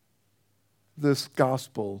gift, this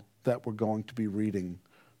gospel that we're going to be reading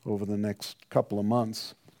over the next couple of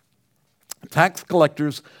months. Tax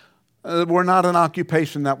collectors were not an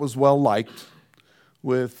occupation that was well liked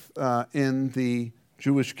in the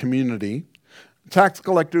Jewish community. Tax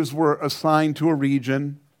collectors were assigned to a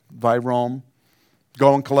region by Rome.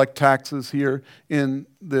 Go and collect taxes here in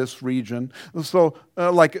this region. So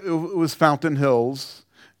like it was Fountain Hills.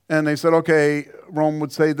 And they said, okay, Rome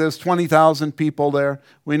would say there's 20,000 people there.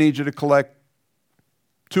 We need you to collect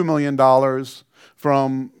 $2 million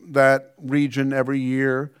from that region every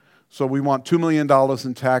year. So we want $2 million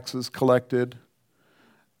in taxes collected.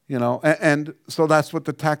 And so that's what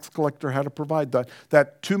the tax collector had to provide,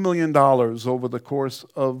 that $2 million over the course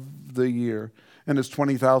of the year. And it's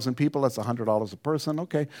 20,000 people, that's $100 a person.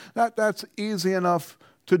 Okay, that's easy enough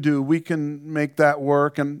to do. We can make that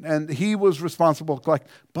work. And he was responsible to collect.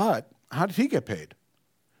 But how did he get paid?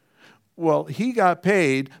 Well, he got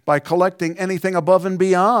paid by collecting anything above and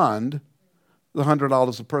beyond the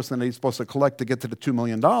 $100 a person that he's supposed to collect to get to the $2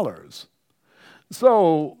 million.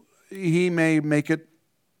 So he may make it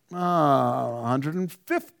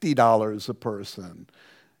 $150 a person.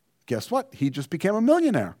 Guess what? He just became a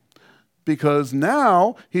millionaire. Because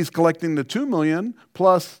now he's collecting the $2 million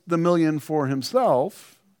plus the $1 million for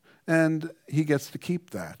himself, and he gets to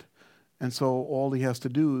keep that. And so all he has to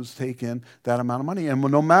do is take in that amount of money. And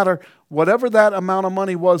no matter whatever that amount of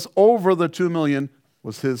money was over the $2 million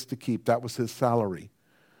was his to keep. That was his salary.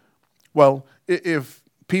 Well, if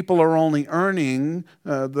people are only earning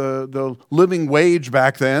the living wage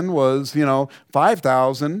back then was,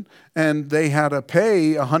 $5,000, and they had to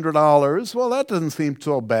pay $100. Well, that doesn't seem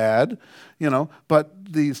so bad,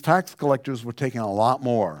 But these tax collectors were taking a lot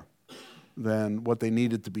more than what they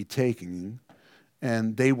needed to be taking,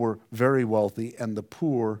 and they were very wealthy, and the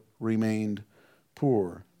poor remained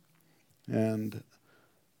poor. And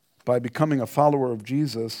by becoming a follower of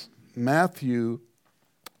Jesus, Matthew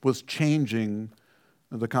was changing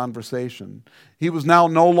the conversation. He was now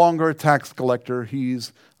no longer a tax collector.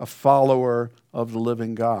 He's a follower of the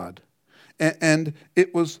living God. And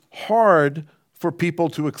it was hard for people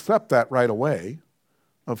to accept that right away,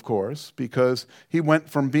 of course, because he went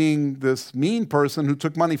from being this mean person who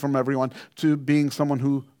took money from everyone to being someone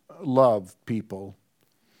who loved people.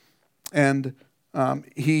 And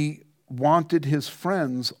he wanted his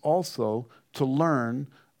friends also to learn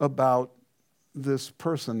about this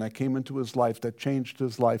person that came into his life, that changed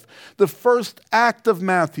his life. The first act of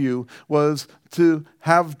Matthew was to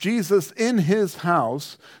have Jesus in his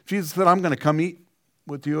house. Jesus said, I'm going to come eat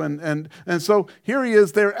with you. And so here he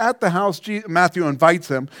is there at the house. Matthew invites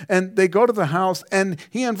him, and they go to the house, and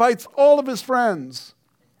he invites all of his friends.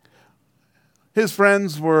 His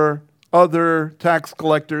friends were other tax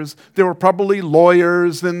collectors. There were probably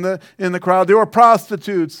lawyers in the crowd. There were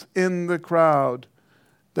prostitutes in the crowd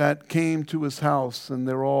that came to his house, and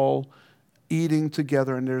they're all eating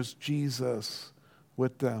together, and there's Jesus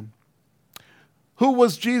with them. Who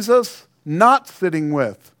was Jesus not sitting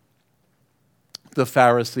with? The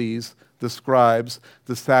Pharisees, the scribes,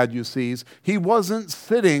 the Sadducees. He wasn't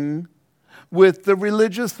sitting with the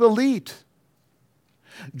religious elite.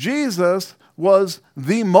 Jesus was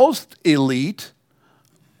the most elite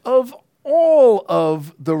of all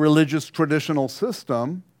of the religious traditional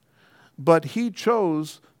system, but he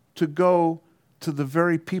chose to go to the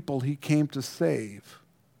very people he came to save.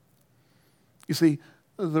 You see,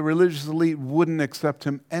 the religious elite wouldn't accept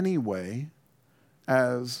him anyway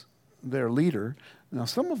as their leader. Now,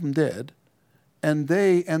 some of them did, and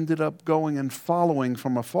they ended up going and following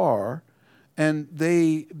from afar, and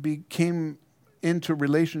they became into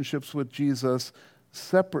relationships with Jesus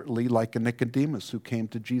separately, like a Nicodemus who came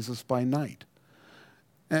to Jesus by night.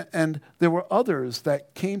 And there were others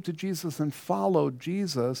that came to Jesus and followed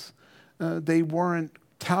Jesus. They weren't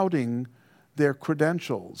touting their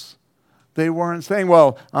credentials. They weren't saying,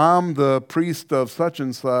 well, I'm the priest of such,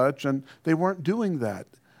 and they weren't doing that.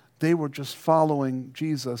 They were just following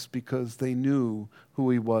Jesus because they knew who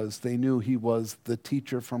he was. They knew he was the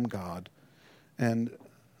teacher from God. And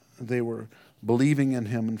they were believing in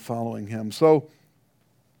him and following him. So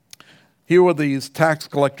here were these tax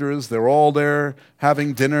collectors. They're all there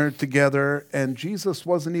having dinner together. And Jesus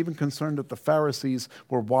wasn't even concerned that the Pharisees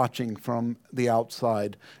were watching from the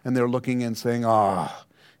outside. And they're looking in saying,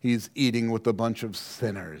 he's eating with a bunch of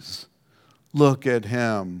sinners. Look at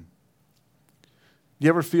him. You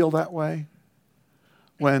ever feel that way?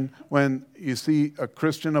 When you see a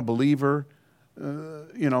Christian, a believer,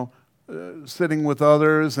 sitting with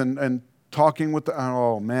others and talking with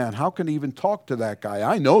oh man, how can he even talk to that guy?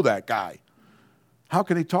 I know that guy. How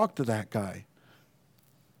can he talk to that guy?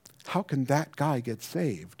 How can that guy get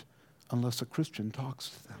saved unless a Christian talks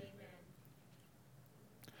to them?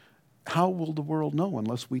 How will the world know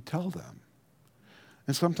unless we tell them?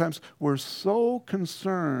 And sometimes we're so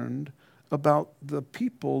concerned about the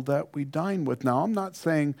people that we dine with. Now, I'm not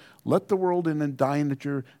saying let the world in and dine at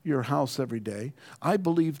your house every day. I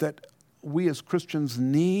believe that we as Christians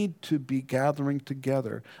need to be gathering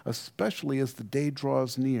together, especially as the day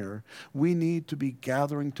draws near. We need to be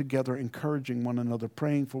gathering together, encouraging one another,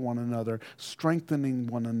 praying for one another, strengthening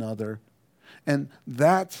one another. And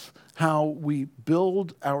that's how we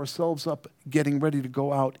build ourselves up, getting ready to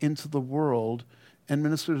go out into the world and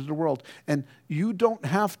minister to the world. And you don't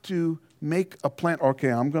have to make a plan. Okay,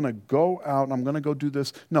 I'm going to go out, I'm going to go do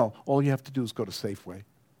this. No, all you have to do is go to Safeway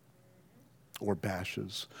or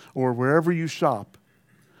Bash's or wherever you shop.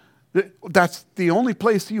 That's the only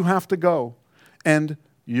place you have to go. And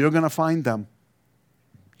you're going to find them.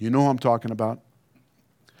 You know who I'm talking about.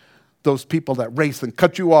 Those people that race and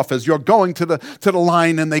cut you off as you're going to the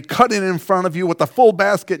line, and they cut in front of you with a full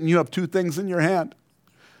basket and you have two things in your hand.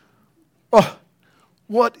 Oh,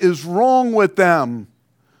 what is wrong with them?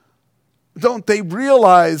 Don't they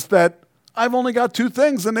realize that I've only got two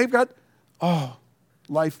things and they've got,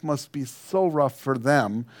 life must be so rough for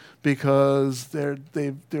them because they're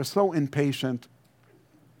so impatient.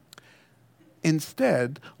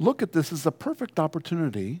 Instead, look at this as a perfect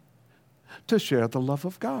opportunity to share the love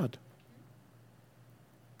of God.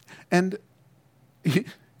 And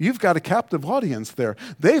you've got a captive audience there.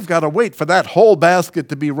 They've got to wait for that whole basket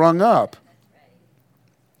to be rung up.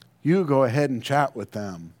 You go ahead and chat with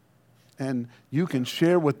them. And you can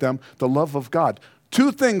share with them the love of God.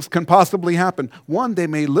 Two things can possibly happen. One, they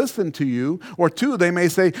may listen to you. Or two, they may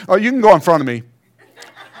say, you can go in front of me.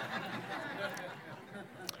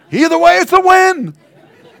 Either way, it's a win.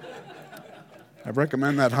 I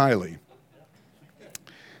recommend that highly.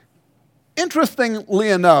 Interestingly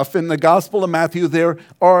enough, in the Gospel of Matthew, there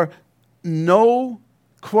are no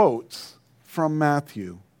quotes from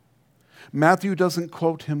Matthew. Matthew doesn't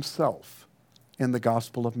quote himself in the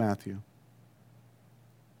Gospel of Matthew.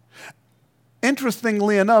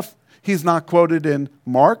 Interestingly enough, he's not quoted in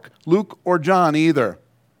Mark, Luke, or John either.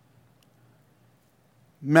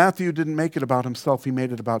 Matthew didn't make it about himself, he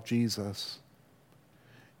made it about Jesus.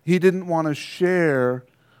 He didn't want to share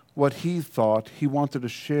what he thought, he wanted to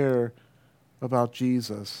share about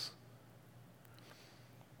Jesus.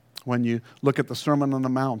 When you look at the Sermon on the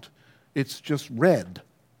Mount, it's just read,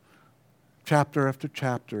 chapter after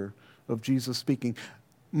chapter of Jesus speaking.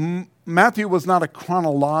 Matthew was not a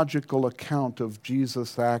chronological account of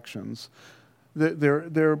Jesus' actions.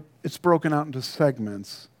 It's broken out into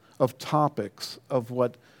segments of topics of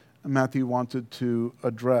what Matthew wanted to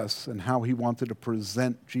address and how he wanted to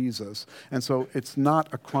present Jesus. And so it's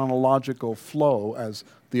not a chronological flow as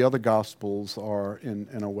the other Gospels are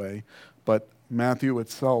in a way, but Matthew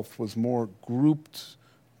itself was more grouped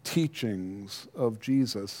teachings of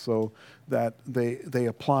Jesus so that they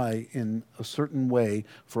apply in a certain way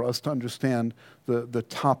for us to understand the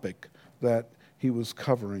topic that he was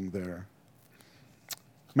covering there.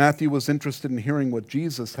 Matthew was interested in hearing what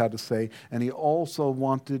Jesus had to say, and he also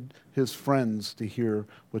wanted his friends to hear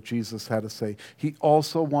what Jesus had to say. He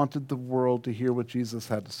also wanted the world to hear what Jesus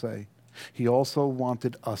had to say. He also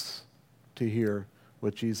wanted us to hear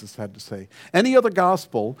what Jesus had to say. Any other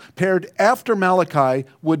gospel paired after Malachi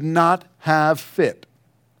would not have fit.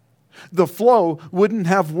 The flow wouldn't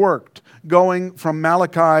have worked going from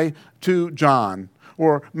Malachi to John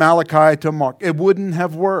or Malachi to Mark. It wouldn't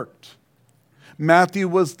have worked. Matthew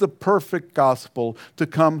was the perfect gospel to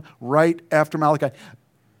come right after Malachi.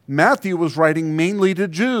 Matthew was writing mainly to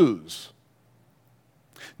Jews.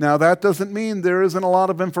 Now, that doesn't mean there isn't a lot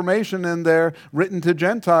of information in there written to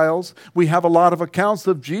Gentiles. We have a lot of accounts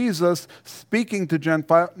of Jesus speaking to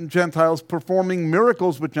Gentiles, performing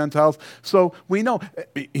miracles with Gentiles. So we know,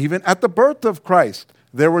 even at the birth of Christ,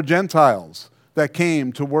 there were Gentiles that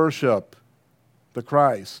came to worship the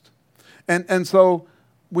Christ. And so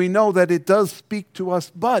we know that it does speak to us,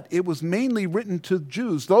 but it was mainly written to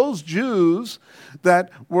Jews. Those Jews that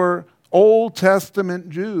were Old Testament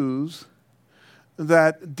Jews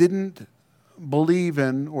that didn't believe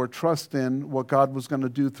in or trust in what God was going to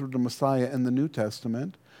do through the Messiah in the New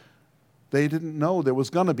Testament. They didn't know there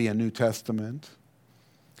was going to be a New Testament.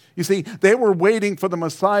 You see, they were waiting for the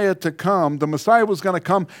Messiah to come. The Messiah was going to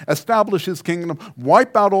come, establish his kingdom,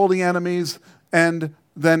 wipe out all the enemies, and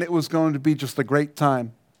then it was going to be just a great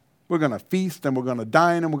time. We're going to feast, and we're going to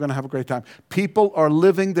dine, and we're going to have a great time. People are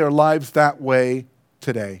living their lives that way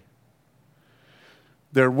today.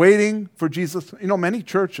 They're waiting for Jesus. You know, many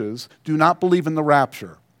churches do not believe in the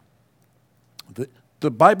rapture.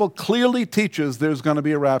 The Bible clearly teaches there's going to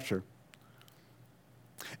be a rapture.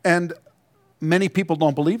 And many people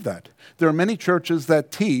don't believe that. There are many churches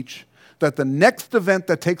that teach that the next event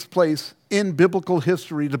that takes place in biblical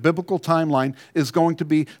history, the biblical timeline, is going to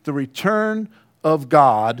be the return of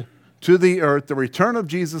God to the earth, the return of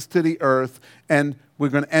Jesus to the earth, and we're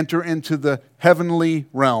going to enter into the heavenly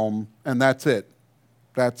realm, and that's it.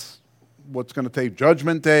 That's what's going to take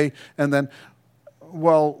Judgment Day. And then,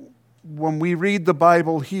 well, when we read the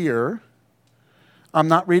Bible here, I'm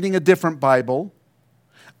not reading a different Bible.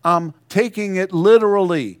 I'm taking it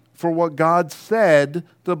literally for what God said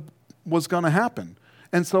was going to happen.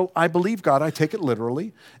 And so I believe God. I take it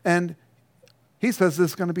literally. And he says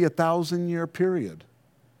this is going to be a 1,000-year period.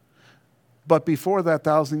 But before that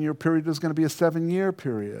 1,000-year period, there's going to be a 7-year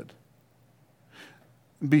period.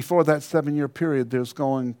 Before that 7-year period, there's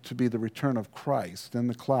going to be the return of Christ in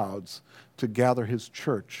the clouds to gather his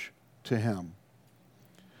church to him.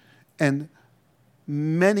 And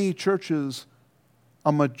many churches,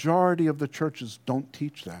 a majority of the churches don't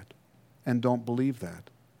teach that and don't believe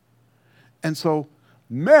that. And so,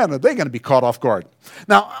 man, are they going to be caught off guard.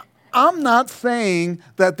 Now, I'm not saying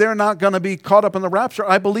that they're not going to be caught up in the rapture.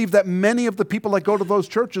 I believe that many of the people that go to those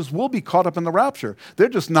churches will be caught up in the rapture. They're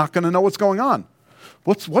just not going to know what's going on.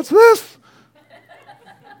 What's this?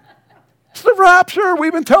 It's the rapture.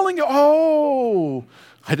 We've been telling you. Oh,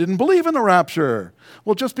 I didn't believe in the rapture.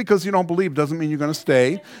 Well, just because you don't believe doesn't mean you're going to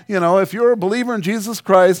stay. You know, if you're a believer in Jesus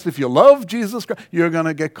Christ, if you love Jesus Christ, you're going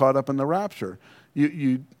to get caught up in the rapture.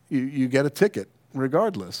 You get a ticket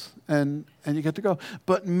regardless, and you get to go.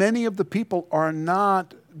 But many of the people are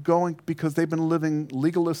not going because they've been living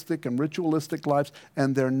legalistic and ritualistic lives,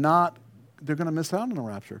 and they're going to miss out on the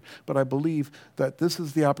rapture. But I believe that this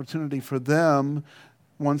is the opportunity for them,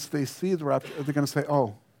 once they see the rapture, they're going to say,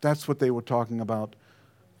 oh, that's what they were talking about.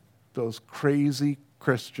 Those crazy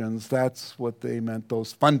Christians, that's what they meant.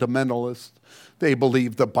 Those fundamentalists, they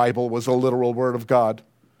believed the Bible was a literal word of God.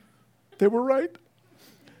 They were right.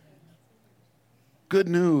 Good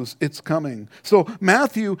news, it's coming. So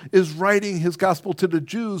Matthew is writing his gospel to the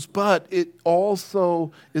Jews, but it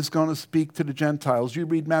also is going to speak to the Gentiles. You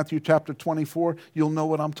read Matthew chapter 24, you'll know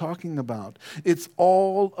what I'm talking about. It's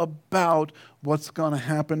all about what's going to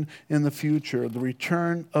happen in the future, the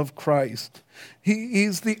return of Christ.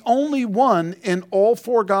 He's the only one in all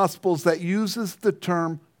four gospels that uses the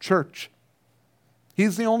term church.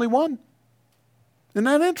 He's the only one. Isn't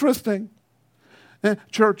that interesting?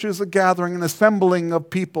 Church is a gathering, an assembling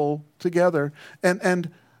of people together.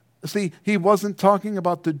 And see, he wasn't talking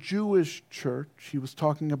about the Jewish church. He was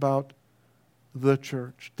talking about the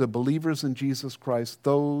church, the believers in Jesus Christ,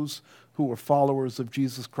 those who were followers of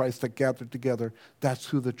Jesus Christ that gathered together. That's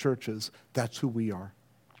who the church is. That's who we are.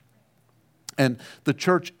 And the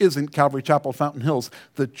church isn't Calvary Chapel, Fountain Hills.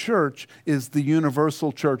 The church is the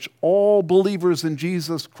universal church. All believers in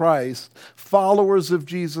Jesus Christ, followers of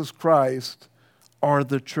Jesus Christ, are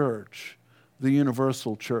the church, the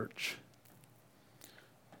universal church.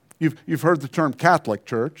 You've heard the term Catholic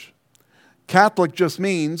Church. Catholic just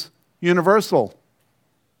means universal.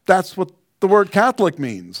 That's what the word Catholic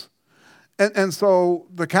means. And so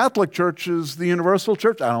the Catholic Church is the universal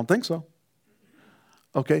church? I don't think so.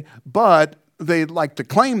 Okay, but they like to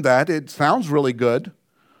claim that. It sounds really good.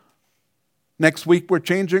 Next week we're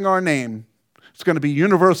changing our name. It's going to be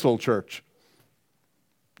Universal Church.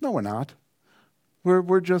 No, we're not.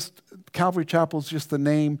 We're just, Calvary Chapel is just the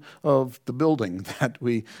name of the building that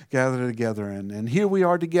we gather together in. And here we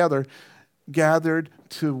are together, gathered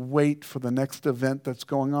to wait for the next event that's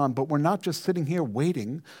going on. But we're not just sitting here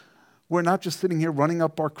waiting. We're not just sitting here running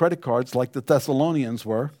up our credit cards like the Thessalonians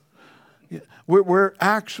were. We're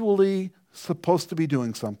actually supposed to be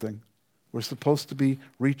doing something. We're supposed to be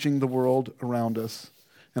reaching the world around us.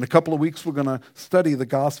 In a couple of weeks, we're going to study the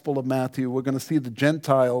Gospel of Matthew. We're going to see the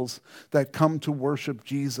Gentiles that come to worship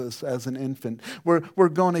Jesus as an infant. We're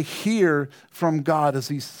going to hear from God as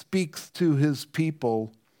he speaks to his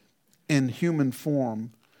people in human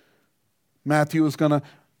form. Matthew is going to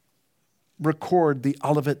record the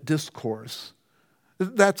Olivet Discourse.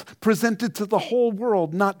 That's presented to the whole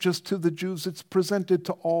world, not just to the Jews. It's presented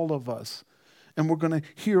to all of us. And we're going to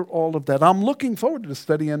hear all of that. I'm looking forward to the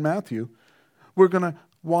study in Matthew. We're going to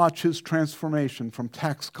watch his transformation from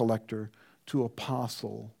tax collector to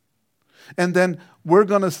apostle. And then we're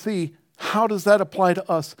going to see, how does that apply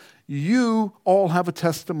to us? You all have a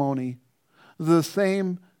testimony, the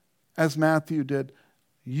same as Matthew did.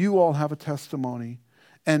 You all have a testimony.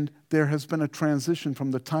 And there has been a transition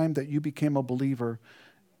from the time that you became a believer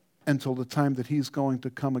until the time that he's going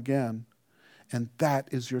to come again. And that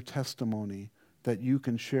is your testimony that you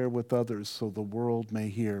can share with others so the world may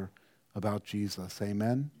hear about Jesus.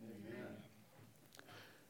 Amen?